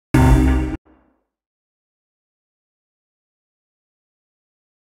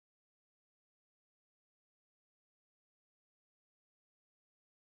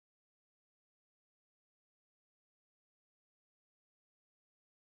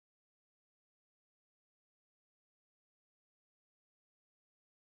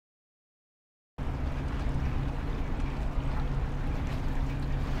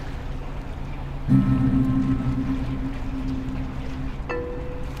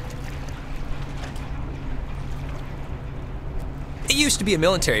It used to be a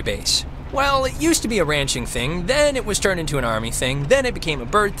military base. Well, it used to be a ranching thing, then it was turned into an army thing, then it became a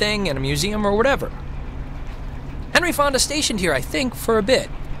bird thing and a museum or whatever. Henry Fonda stationed here, I think, for a bit,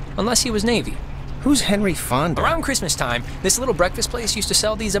 unless he was Navy. Who's Henry Fonda? Around Christmas time, this little breakfast place used to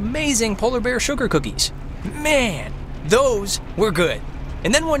sell these amazing polar bear sugar cookies. Man, those were good.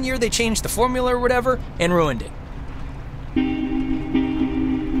 And then one year they changed the formula or whatever and ruined it.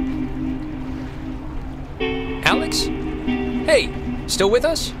 Alex? Hey, still with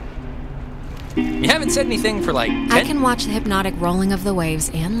us? You haven't said anything for like 10... I can watch the hypnotic rolling of the waves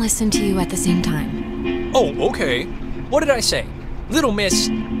and listen to you at the same time. Oh, okay. What did I say? Little miss,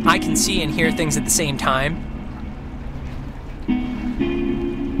 I can see and hear things at the same time.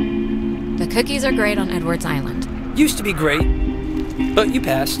 The cookies are great on Edwards Island. Used to be great, but you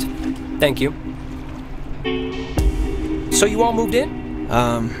passed. Thank you. So you all moved in?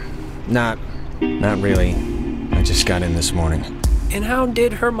 Not really. I just got in this morning. And how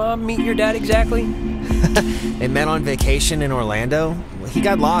did her mom meet your dad exactly? They met on vacation in Orlando. He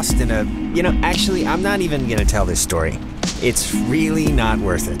got lost in a... You know, actually, I'm not even gonna tell this story. It's really not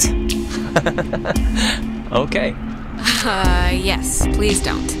worth it. Okay. Yes, please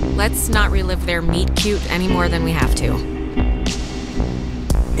don't. Let's not relive their meet cute any more than we have to.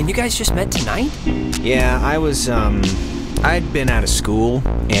 And you guys just met tonight? Yeah, I'd been out of school,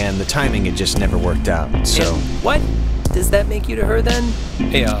 and the timing had just never worked out, so... And what does that make you to her then?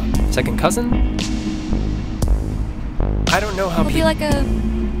 A, second cousin? I don't know how We'll be like a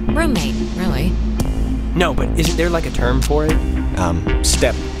roommate, really. No, but isn't there like a term for it?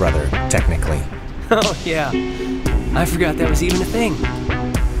 Step brother, technically. Oh, yeah. I forgot that was even a thing.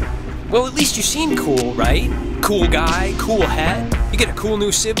 Well, at least you seem cool, right? Cool guy, cool hat. You get a cool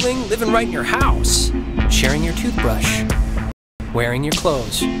new sibling living right in your house. Sharing your toothbrush. Wearing your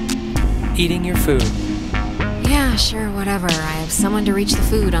clothes. Eating your food. Yeah, sure, whatever. I have someone to reach the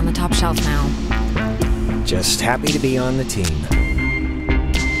food on the top shelf now. Just happy to be on the team.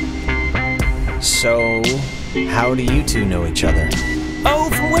 So, how do you two know each other? Oh,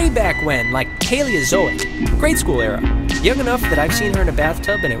 from way back when, like Paleozoic, grade school era. Young enough that I've seen her in a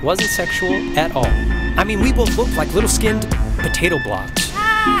bathtub and it wasn't sexual at all. I mean, we both looked like little skinned potato blobs.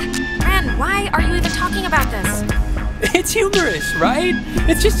 Ren, why are you even talking about this? It's humorous, right?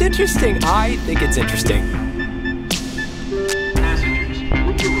 It's just interesting. I think it's interesting.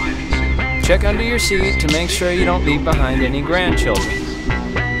 Check under your seat to make sure you don't leave behind any grandchildren.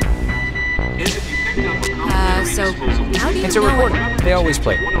 So how do you It's a recording. They always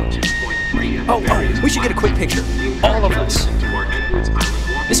play. Oh, we should get a quick picture. All of us.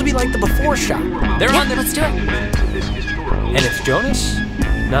 This will be like the before shot. They're on the... let's do it. And it's Jonas,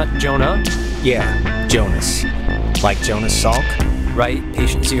 not Jonah. Yeah, Jonas. Like Jonas Salk? Right,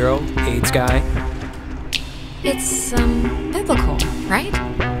 patient zero, AIDS guy. It's, biblical, right?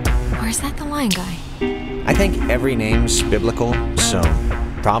 Or is that the lion guy? I think every name's biblical, so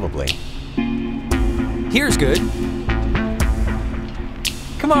probably. Here's good.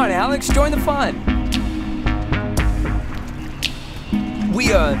 Come on, Alex, join the fun. We,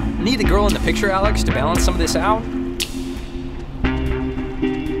 need the girl in the picture, Alex, to balance some of this out.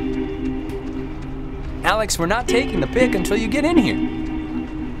 Alex, we're not taking the pic until you get in here.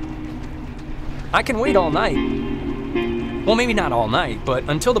 I can wait all night. Well, maybe not all night, but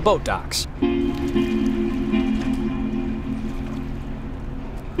until the boat docks.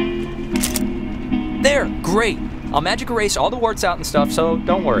 There, great. I'll magic erase all the warts out and stuff, so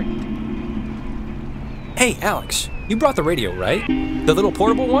don't worry. Hey, Alex, you brought the radio, right? The little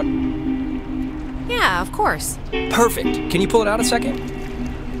portable one? Yeah, of course. Perfect. Can you pull it out a second?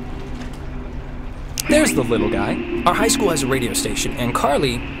 There's the little guy. Our high school has a radio station, and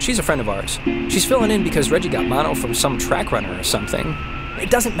Carly, she's a friend of ours. She's filling in because Reggie got mono from some track runner or something. It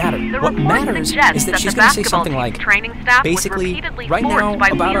doesn't matter. What matters is that she's going to say something like, basically, right now,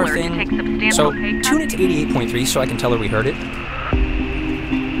 about our thing. So tune it to 88.3 so I can tell her we heard it.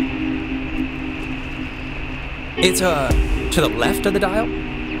 It's, to the left of the dial.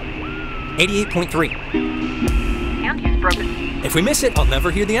 88.3. And he's broken. If we miss it, I'll never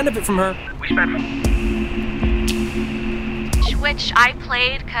hear the end of it from her. Which I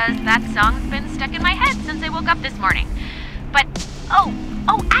played because that song's been stuck in my head since I woke up this morning. But, oh,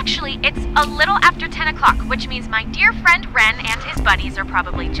 actually, it's a little after 10 o'clock, which means my dear friend Ren and his buddies are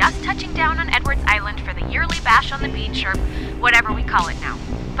probably just touching down on Edwards Island for the yearly bash on the beach, or whatever we call it now.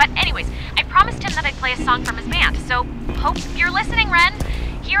 But anyways, I promised him that I'd play a song from his band, so hope you're listening, Ren.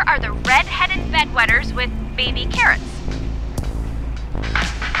 Here are the Red-Headed Bedwetters with Baby Carrots.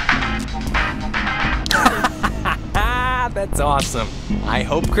 That's awesome. I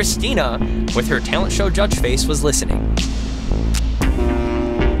hope Christina, with her talent show judge face, was listening.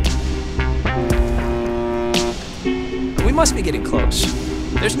 We must be getting close.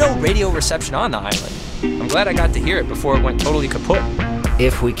 There's no radio reception on the island. I'm glad I got to hear it before it went totally kaput.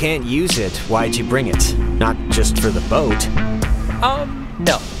 If we can't use it, why'd you bring it? Not just for the boat.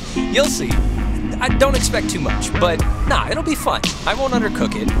 No. You'll see. I don't expect too much, but nah, it'll be fun. I won't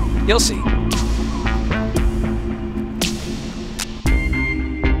undercook it. You'll see.